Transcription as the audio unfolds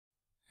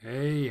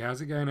how's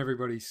it going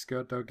everybody?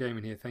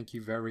 ScottDogGaming here. Thank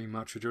you very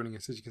much for joining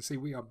us. As you can see,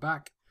 we are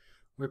back.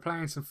 We're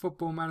playing some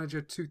Football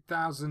Manager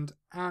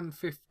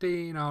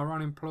 2015, our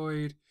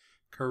Unemployed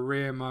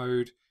career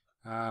mode.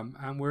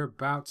 And we're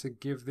about to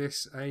give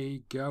this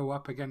a go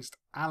up against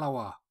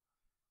Alloa.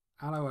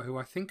 Alloa, who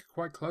I think are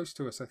quite close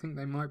to us. I think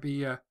they might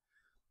be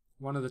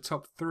one of the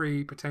top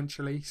 3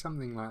 potentially,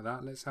 something like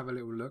that. Let's have a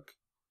little look.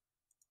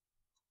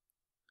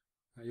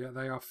 Yeah,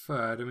 they are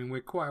 3rd. I mean,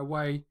 we're quite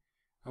away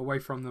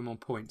from them on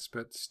points,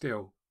 but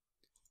still,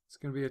 it's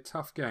going to be a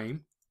tough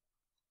game.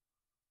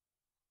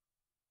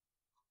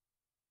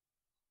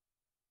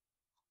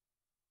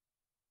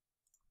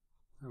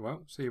 Oh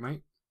well, see you,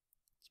 mate.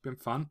 It's been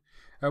fun.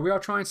 We are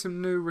trying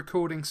some new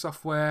recording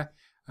software,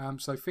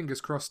 so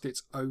fingers crossed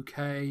it's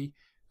okay.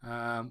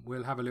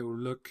 We'll have a little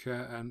look,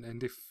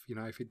 and if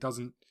if it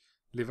doesn't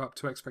live up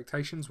to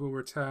expectations, we'll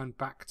return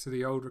back to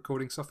the old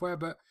recording software.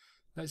 But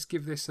let's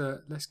give this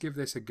a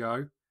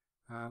go.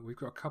 We've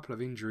got a couple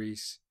of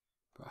injuries,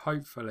 but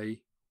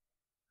hopefully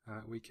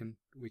we can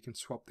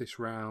swap this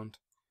round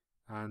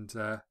and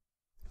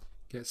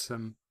get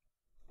some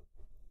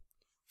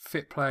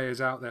fit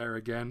players out there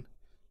again.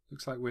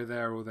 Looks like we're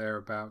there or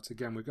thereabouts.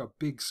 Again, we've got a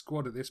big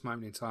squad at this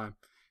moment in time.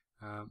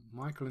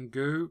 Michael and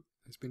Goo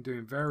has been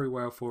doing very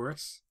well for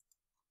us.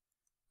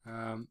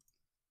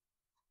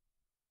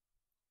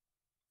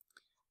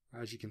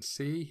 As you can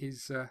see,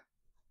 he's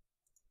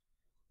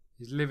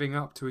living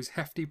up to his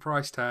hefty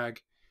price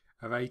tag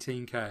of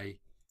 18k.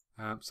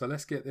 So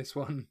let's get this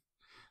one.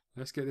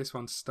 Let's get this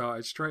one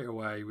started straight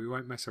away. We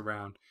won't mess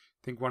around.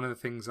 I think one of the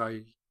things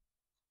I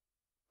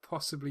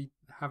possibly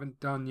haven't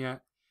done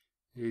yet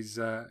is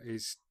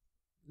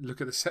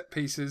look at the set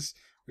pieces,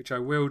 which I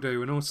will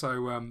do, and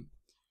also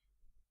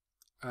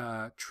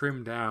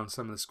trim down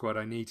some of the squad.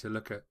 I need to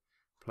look at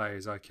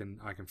players I can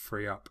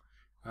free up.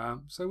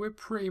 So we're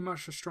pretty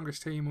much the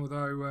strongest team,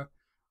 although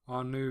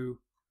our new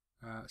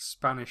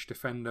Spanish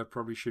defender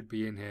probably should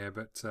be in here.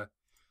 But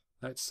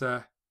let's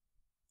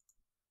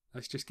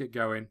just get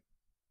going.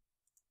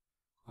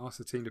 Ask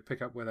the team to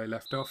pick up where they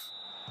left off,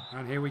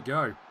 and here we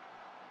go.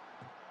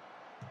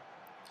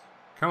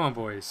 Come on,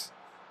 boys.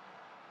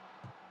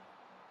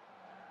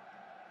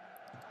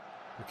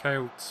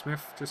 Mikhail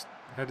Smith just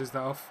headers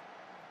that off.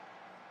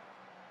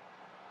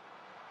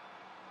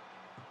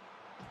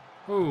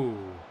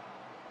 Ooh,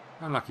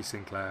 unlucky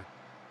Sinclair.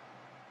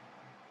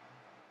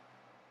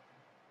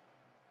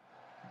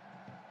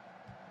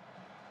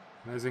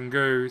 There's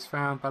Ngu, he's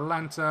found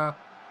Balanta.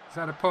 He's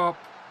had a pop.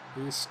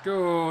 He has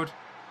scored.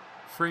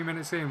 3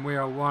 minutes in, we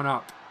are 1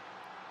 up.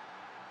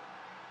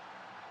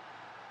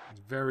 It's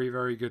very,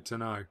 very good to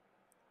know.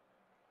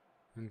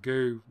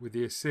 Ngu with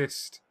the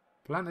assist.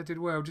 Balanta did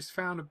well, just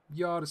found a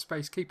yard of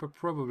space. Keeper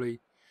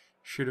probably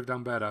should have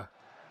done better.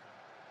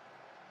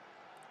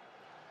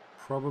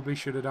 Probably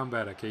should have done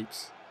better,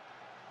 Keeps.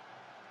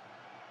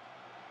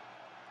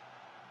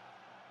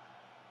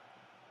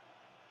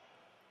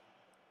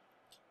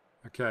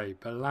 Okay,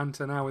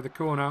 Balanta now with the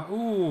corner.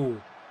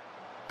 Ooh,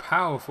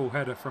 powerful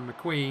header from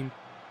McQueen.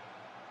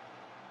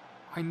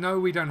 I know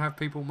we don't have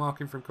people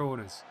marking from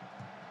corners.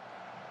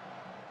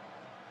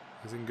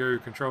 There's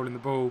Ngu controlling the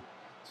ball.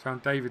 He's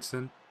found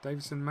Davidson.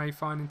 Davidson may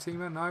find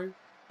Intima. No.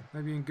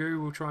 Maybe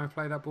Ngu will try and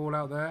play that ball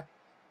out there.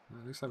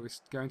 It looks like we're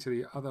going to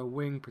the other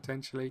wing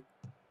potentially.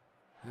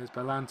 There's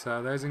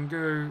Balanta. There's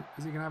Ngu.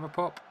 Is he going to have a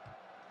pop?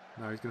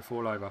 No, he's going to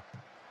fall over.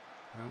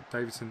 Well,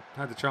 Davidson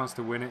had the chance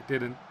to win it.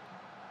 Didn't.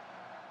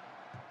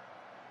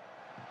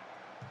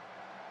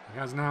 He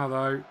has now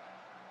though.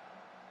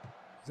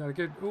 Is that a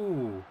good...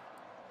 Ooh.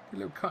 Good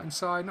little cut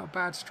inside. Not a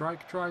bad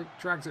strike.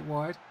 Drags it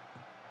wide.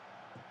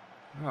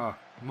 Oh,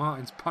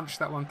 Martin's punched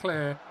that one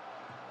clear.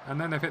 And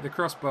then they've hit the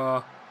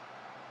crossbar.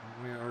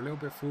 We are a little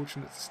bit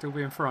fortunate to still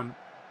be in front.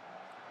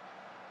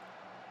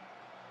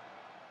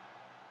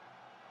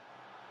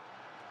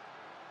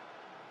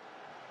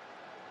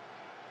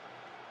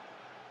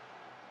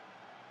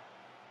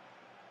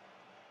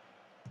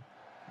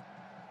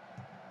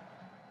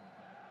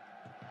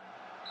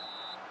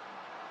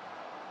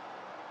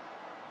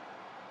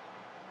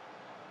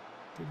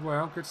 Did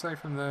well. Good save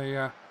from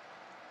the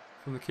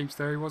Keeps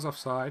there. He was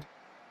offside.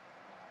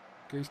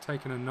 He's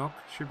taken a knock.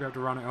 Should be able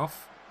to run it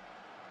off.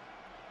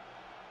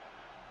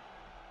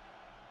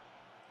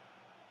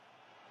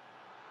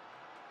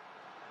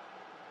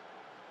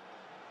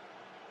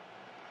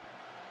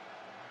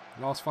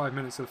 Last 5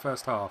 minutes of the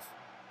first half.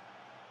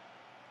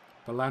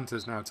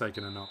 Balanta's now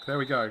taken a knock. There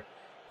we go.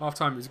 Half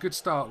time. It was a good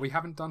start. We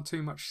haven't done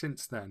too much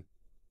since then.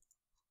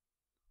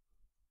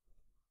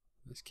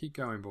 Let's keep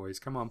going, boys.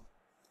 Come on.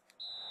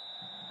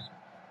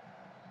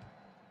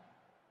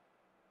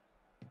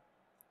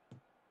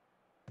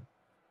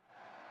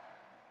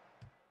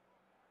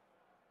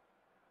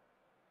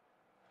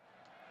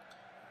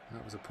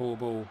 That was a poor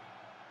ball.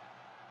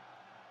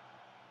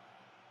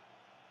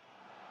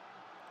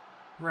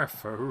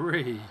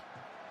 Referee.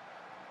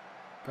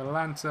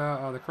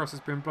 Balanta. Oh, the cross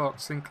has been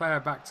blocked. Sinclair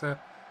back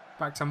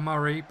to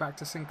Murray. Back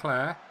to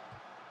Sinclair.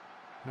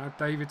 Now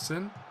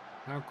Davidson.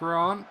 Now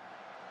Grant.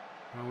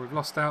 Well, we've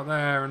lost out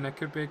there, and there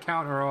could be a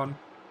counter on.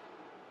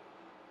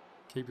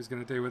 Keeper's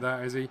going to deal with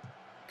that, is he?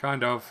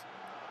 Kind of.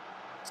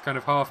 He's kind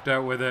of half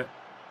dealt with it.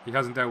 He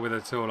hasn't dealt with it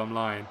at all, I'm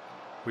lying.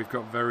 We've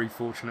got very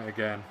fortunate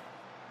again.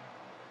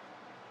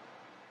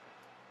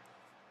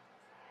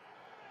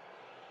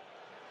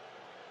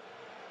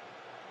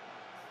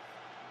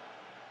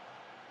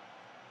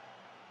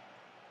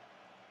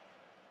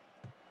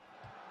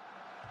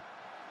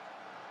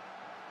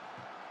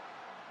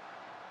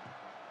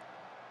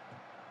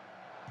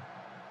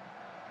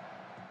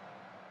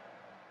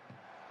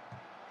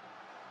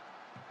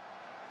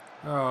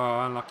 Oh,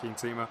 unlucky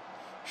Teamer.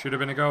 Should have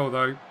been a goal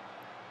though.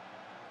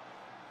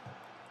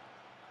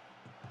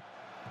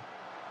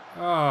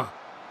 Oh,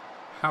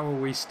 how are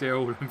we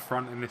still in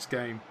front in this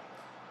game?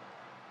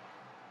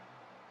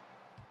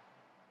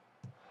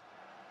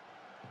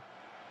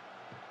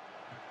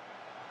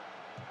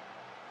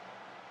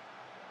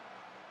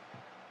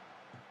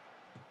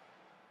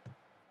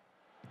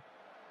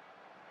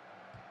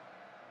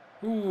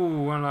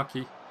 Ooh,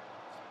 unlucky.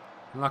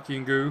 Unlucky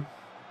and goo.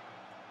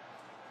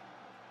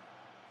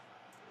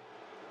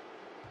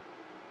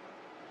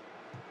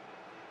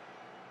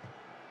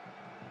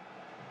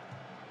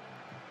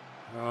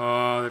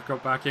 Oh, they've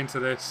got back into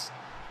this.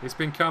 It's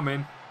been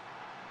coming.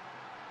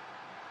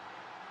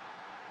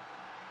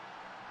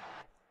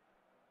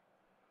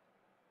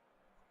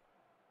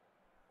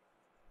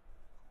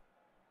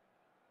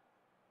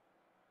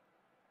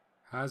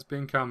 Has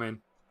been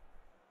coming.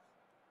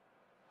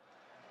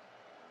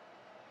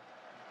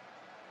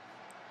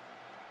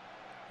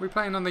 We're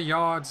playing on the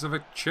yards of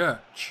a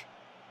church.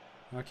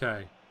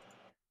 Okay.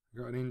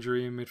 We've got an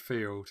injury in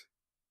midfield.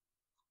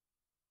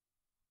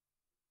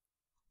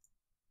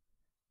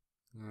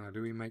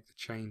 Do we make the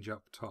change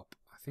up top?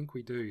 I think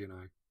we do, you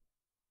know.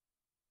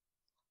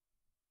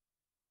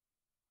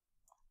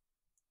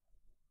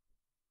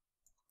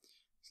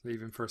 Let's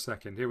leave him for a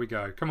second. Here we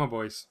go. Come on,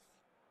 boys.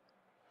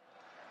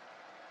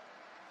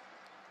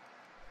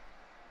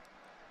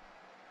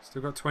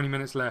 Still got 20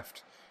 minutes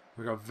left.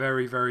 We've got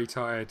very, very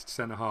tired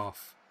centre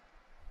half.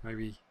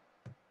 Maybe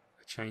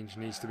a change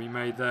needs to be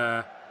made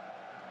there.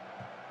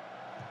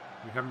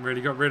 We haven't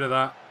really got rid of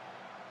that.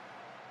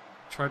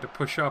 Tried to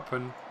push up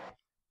and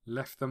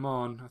left them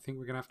on. I think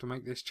we're going to have to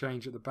make this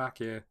change at the back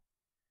here.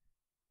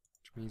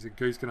 Which means that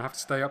Goo's going to have to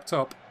stay up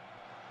top.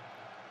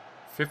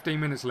 15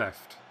 minutes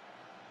left.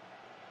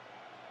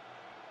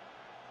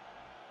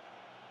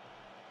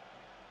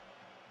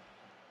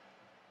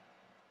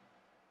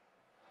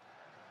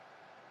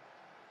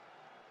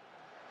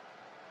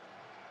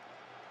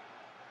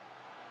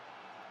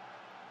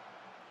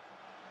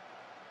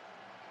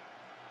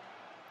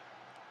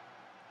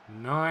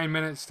 Nine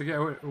minutes to get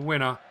a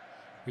winner.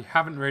 We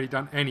haven't really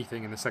done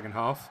anything in the second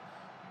half,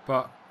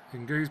 but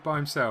Ngoo's by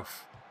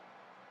himself.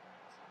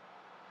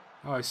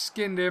 Oh, he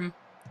skinned him.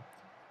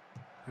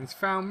 And he's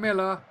found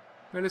Miller.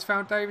 Miller's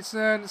found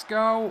Davidson. Let's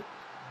go.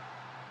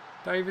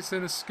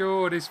 Davidson has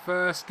scored his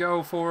first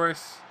goal for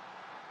us.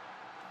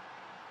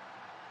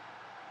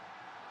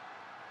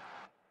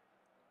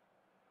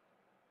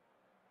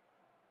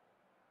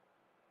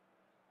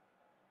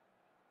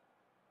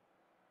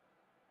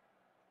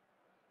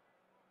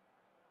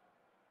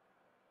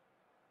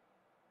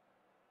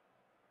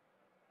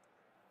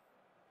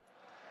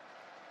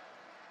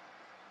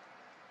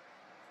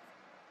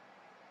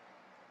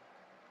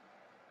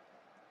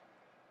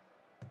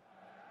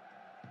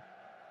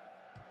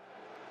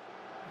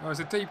 Oh, it's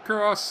a deep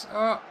cross.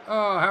 Oh,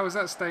 how has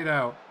that stayed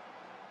out?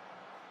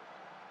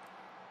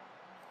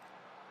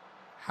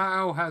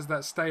 How has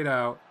that stayed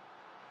out?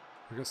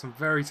 We've got some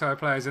very tired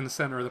players in the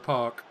centre of the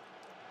park.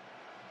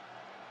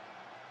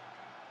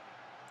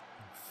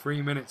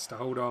 3 minutes to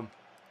hold on.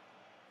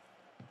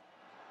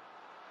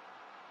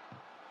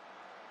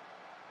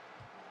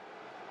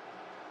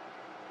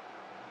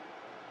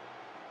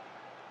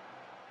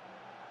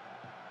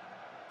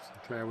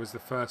 Sinclair was the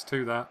first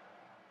to that.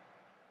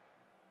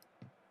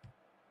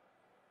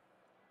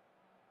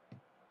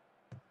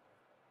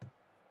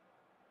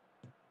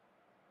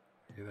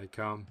 Here they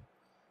come.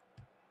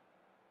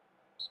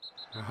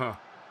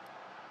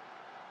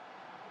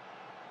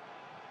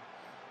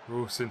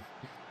 Rawson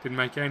didn't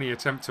make any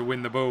attempt to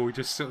win the ball. He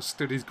just sort of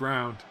stood his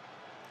ground.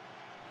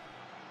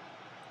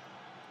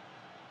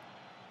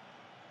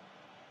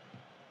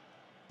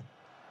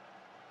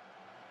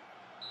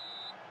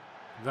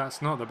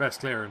 That's not the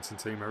best clearance in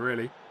Teamer,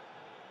 really.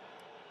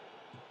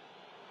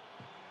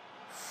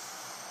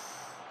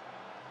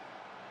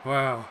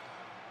 Wow.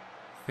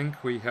 I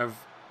think we have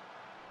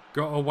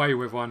got away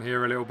with one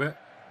here a little bit.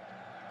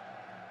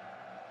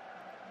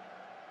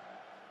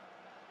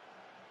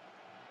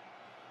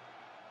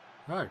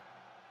 Oh.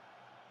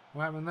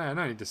 What happened there?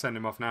 No need to send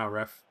him off now,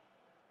 ref.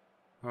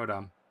 Well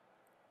done.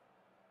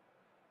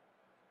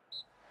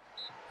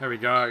 There we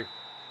go.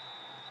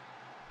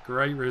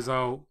 Great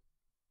result.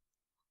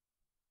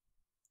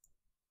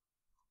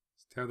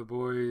 Let's tell the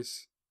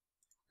boys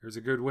here's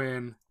a good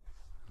win.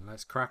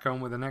 Let's crack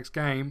on with the next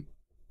game.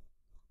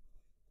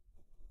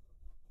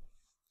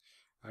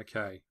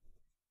 Okay.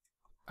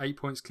 8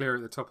 points clear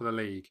at the top of the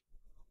league.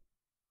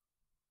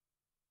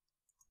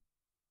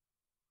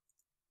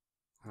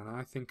 And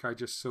I think I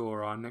just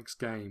saw our next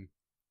game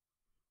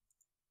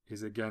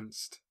is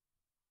against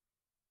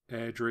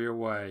Airdrie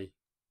away.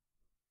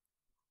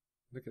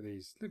 Look at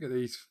these. Look at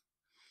these.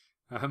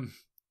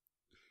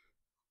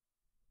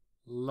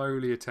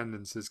 Lowly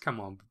attendances. Come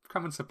on.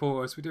 Come and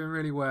support us. We're doing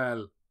really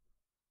well.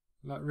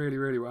 Like, really,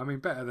 really well. I mean,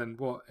 better than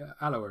what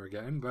Alloa are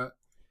getting, but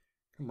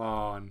come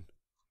on.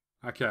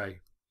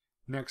 Okay.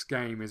 Next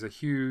game is a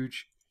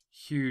huge,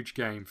 huge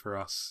game for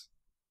us.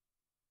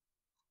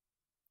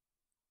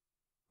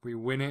 We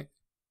win it.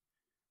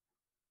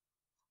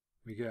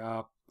 We get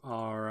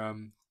our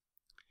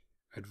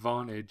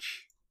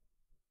advantage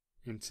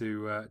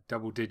into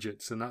double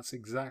digits, and that's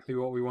exactly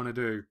what we want to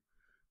do.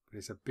 But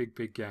it's a big,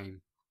 big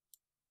game.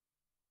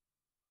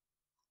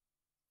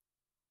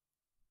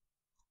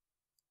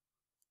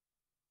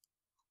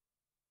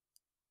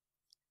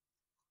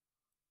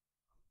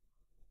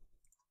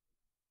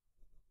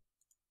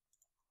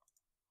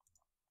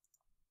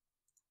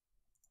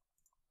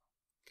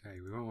 Okay,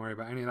 we won't worry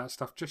about any of that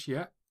stuff just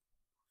yet.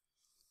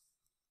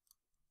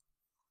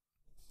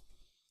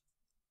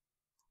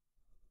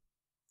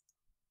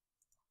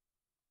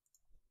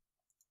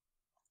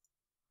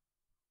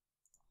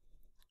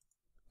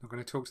 Not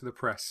going to talk to the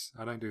press.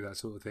 I don't do that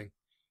sort of thing.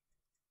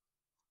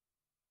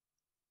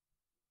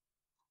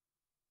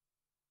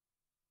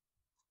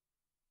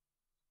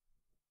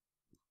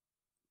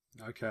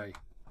 Okay.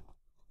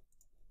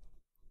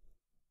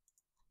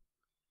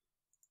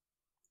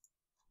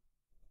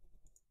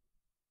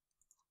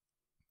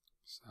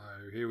 So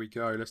here we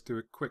go. Let's do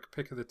a quick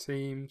pick of the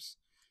teams.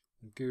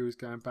 Goo's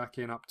going back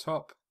in up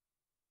top.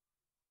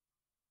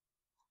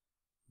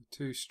 The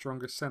two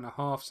strongest centre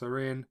halves are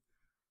in.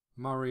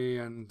 Murray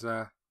and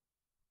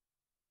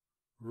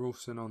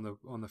Rawson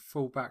on the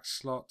full-back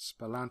slots.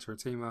 Balanta and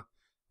Tima.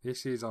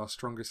 This is our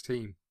strongest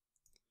team.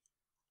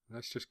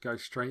 Let's just go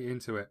straight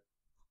into it.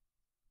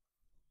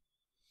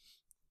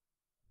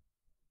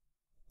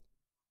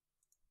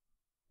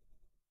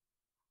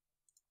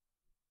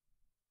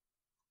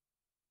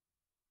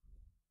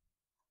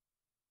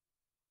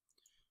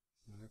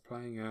 They're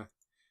playing an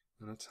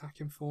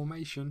attacking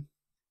formation.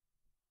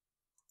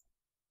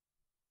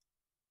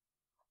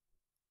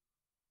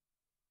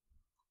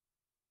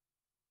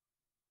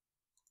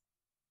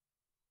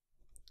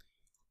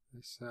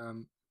 Let's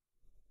tell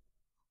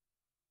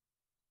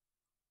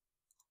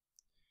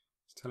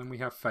them we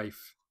have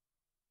faith.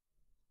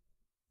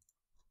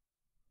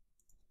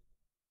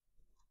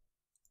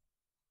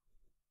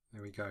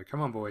 There we go.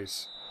 Come on,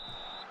 boys.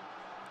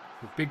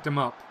 We've bigged them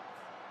up.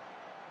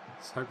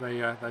 Let's hope they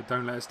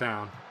don't let us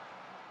down.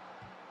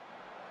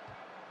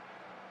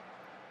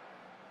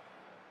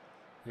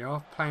 They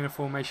are playing a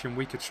formation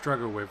we could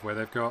struggle with, where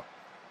they've got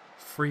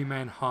 3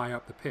 men high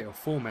up the pitch, or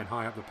 4 men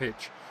high up the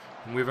pitch,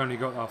 and we've only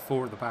got our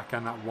 4 at the back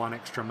and that 1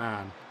 extra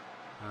man.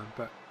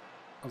 But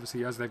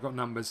obviously, as they've got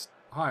numbers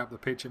high up the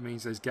pitch, it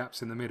means there's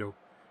gaps in the middle.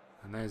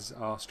 And there's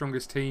our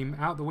strongest team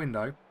out the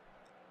window.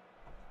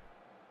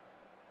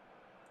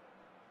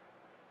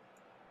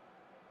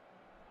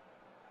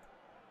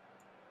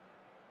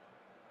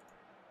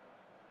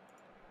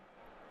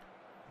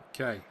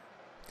 Okay,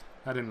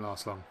 that didn't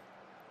last long.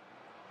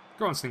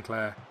 Go on,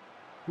 Sinclair.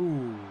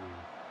 Ooh.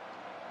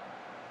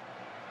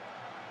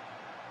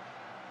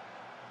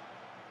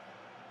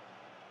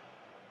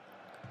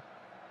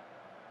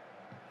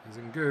 He's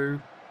in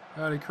Goo.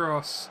 Early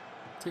cross.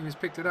 Team has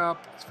picked it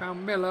up. He's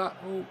found Miller.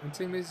 Oh, and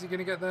Team, is he going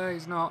to get there?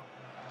 He's not.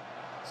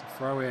 It's a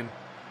throw in.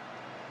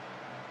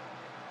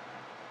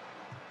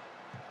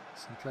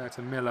 Sinclair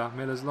to Miller.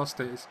 Miller's lost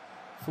it. It's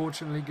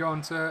fortunately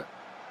gone to...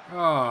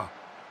 Ah. Oh,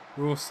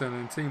 Rawson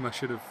and Tima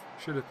should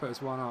have put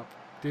us one up.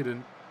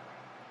 Didn't.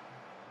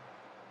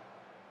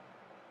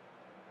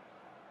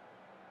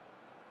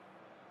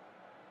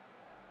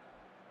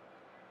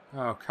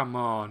 Oh, come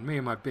on. Me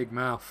and my big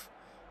mouth.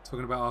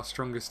 Talking about our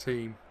strongest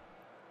team.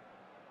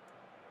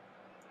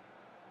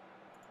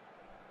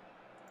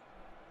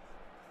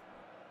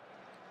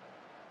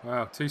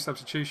 Wow, 2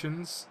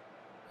 substitutions.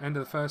 End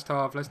of the first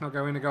half. Let's not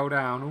go in a goal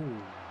down.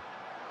 Ooh.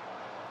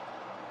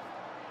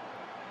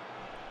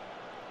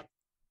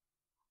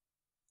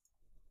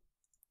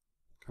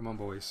 Come on,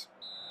 boys.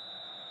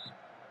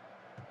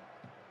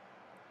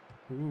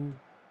 Ooh.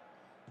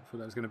 I thought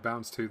that was going to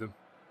bounce to them.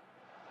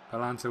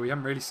 Balanta, we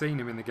haven't really seen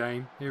him in the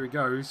game. Here he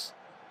goes.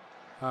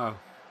 Oh.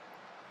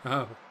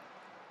 Oh.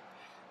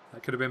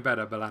 That could have been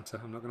better,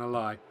 Balanta. I'm not going to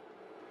lie.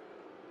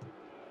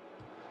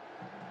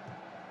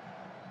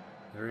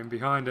 They're in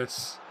behind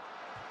us.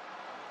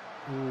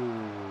 Ooh.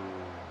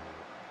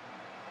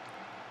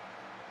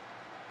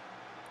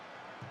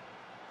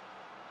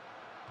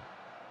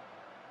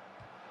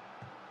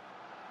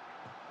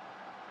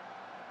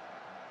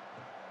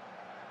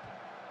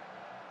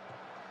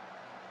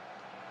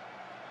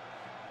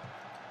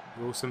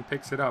 Rawson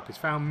picks it up. He's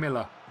found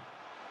Miller.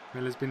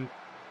 Miller's been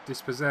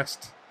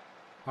dispossessed.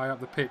 High up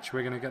the pitch.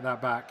 We're going to get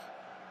that back.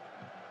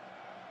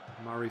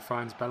 Murray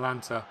finds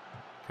Balanta.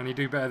 Can he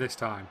do better this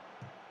time?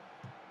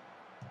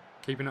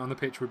 Keeping it on the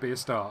pitch would be a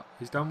start.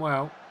 He's done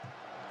well.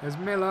 There's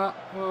Miller.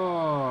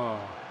 Oh.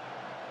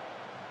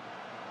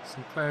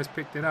 Sinclair's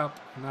picked it up.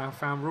 Now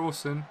found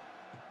Rawson.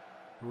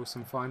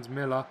 Rawson finds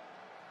Miller.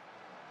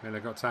 Miller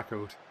got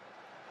tackled.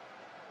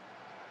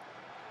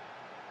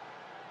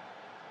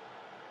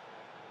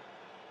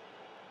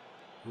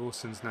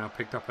 Rawson's now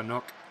picked up a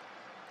knock.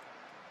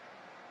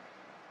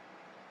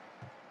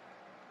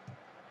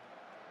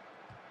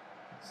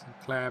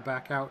 Sinclair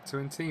back out to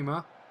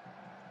Intima.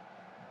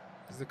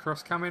 Is the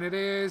cross coming? It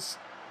is.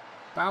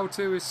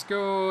 Bautu has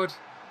scored.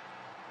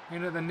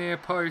 In at the near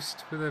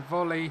post with a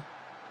volley.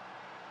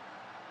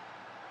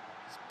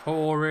 It's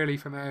poor really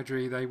from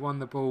Airdrie. They won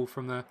the ball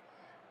from the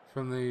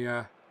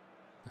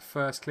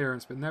first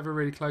clearance, but never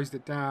really closed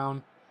it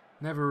down.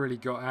 Never really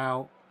got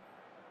out.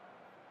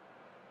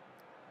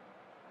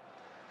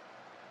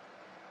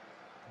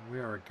 We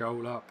are a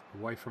goal up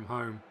away from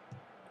home.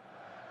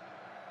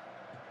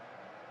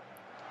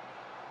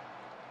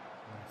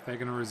 If they're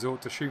going to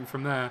resort to shooting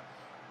from there,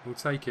 we'll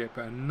take it.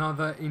 But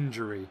another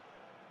injury.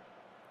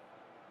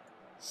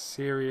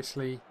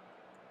 Seriously.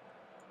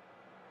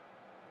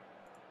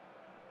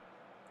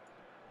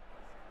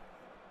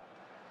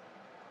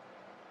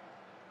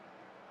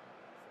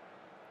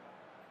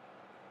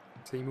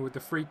 Teamer with the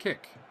free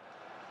kick.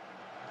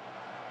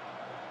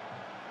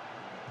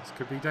 This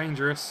could be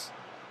dangerous.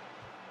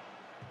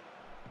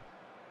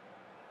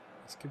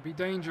 This could be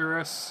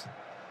dangerous.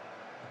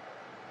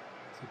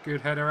 It's a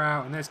good header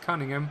out, and there's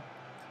Cunningham.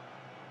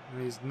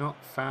 And he's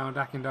not found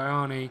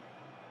Akindayani.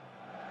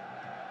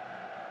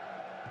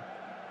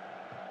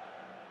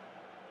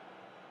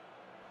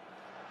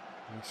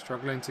 He's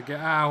struggling to get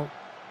out.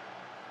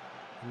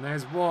 And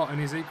there's Watt, and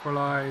he's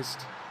equalised.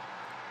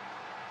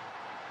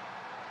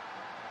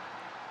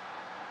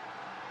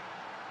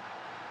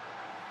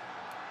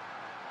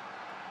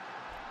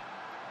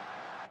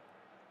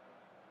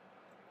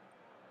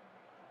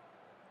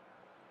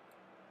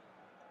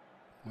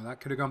 Well,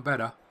 that could have gone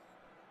better.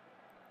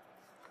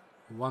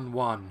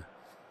 1-1.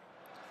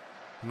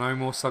 No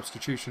more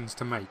substitutions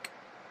to make.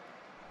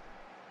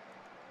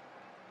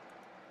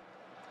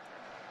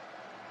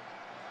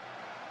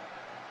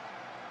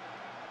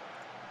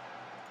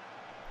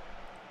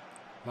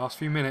 Last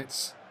few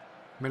minutes.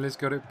 Miller's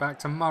got it back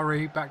to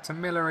Murray. Back to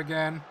Miller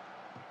again.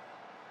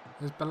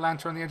 There's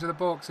Balanta on the edge of the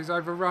box. He's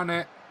overrun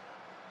it.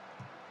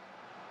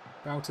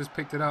 Bauter's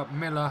picked it up.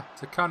 Miller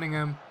to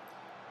Cunningham.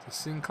 To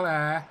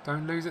Sinclair.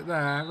 Don't lose it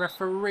there.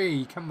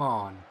 Referee, come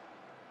on.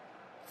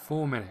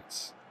 4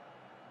 minutes.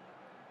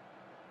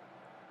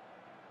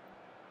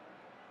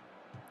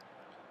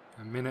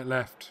 A minute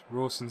left.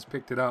 Rawson's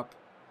picked it up.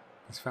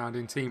 He's found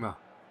Intima.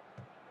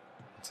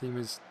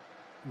 Intima's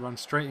run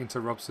straight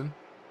into Robson.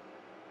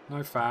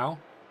 No foul.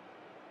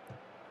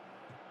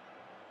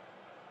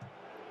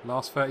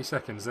 Last 30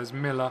 seconds. There's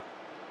Miller.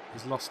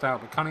 He's lost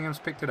out, but Cunningham's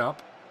picked it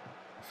up.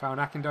 Found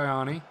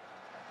Akindayani,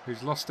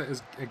 who's lost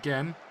it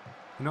again.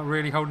 They're not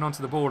really holding on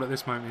to the ball at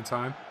this moment in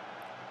time.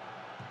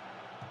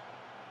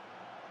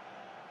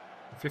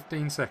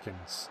 15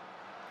 seconds.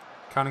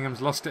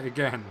 Cunningham's lost it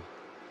again.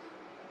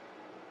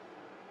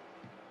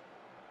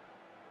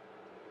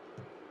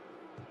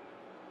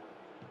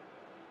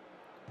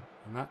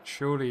 And that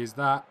surely is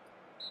that.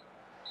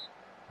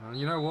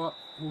 You know what?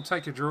 We'll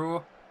take a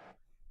draw.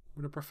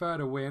 Would have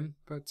preferred a win,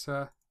 but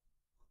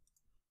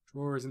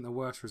draw isn't the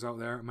worst result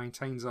there. It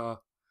maintains our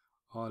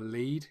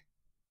lead.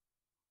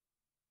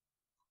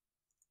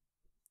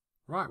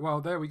 Right,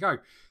 well, there we go.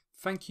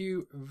 Thank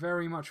you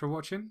very much for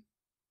watching.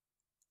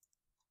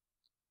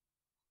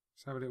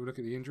 Let's have a little look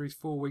at the injuries.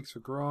 4 weeks for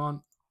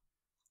Grant.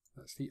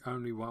 That's the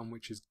only one,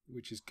 which is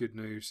good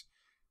news.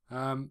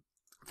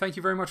 Thank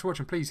you very much for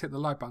watching. Please hit the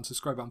like button,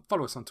 subscribe button,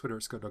 follow us on Twitter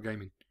at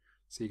ScottDogGaming.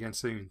 See you again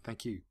soon.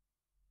 Thank you.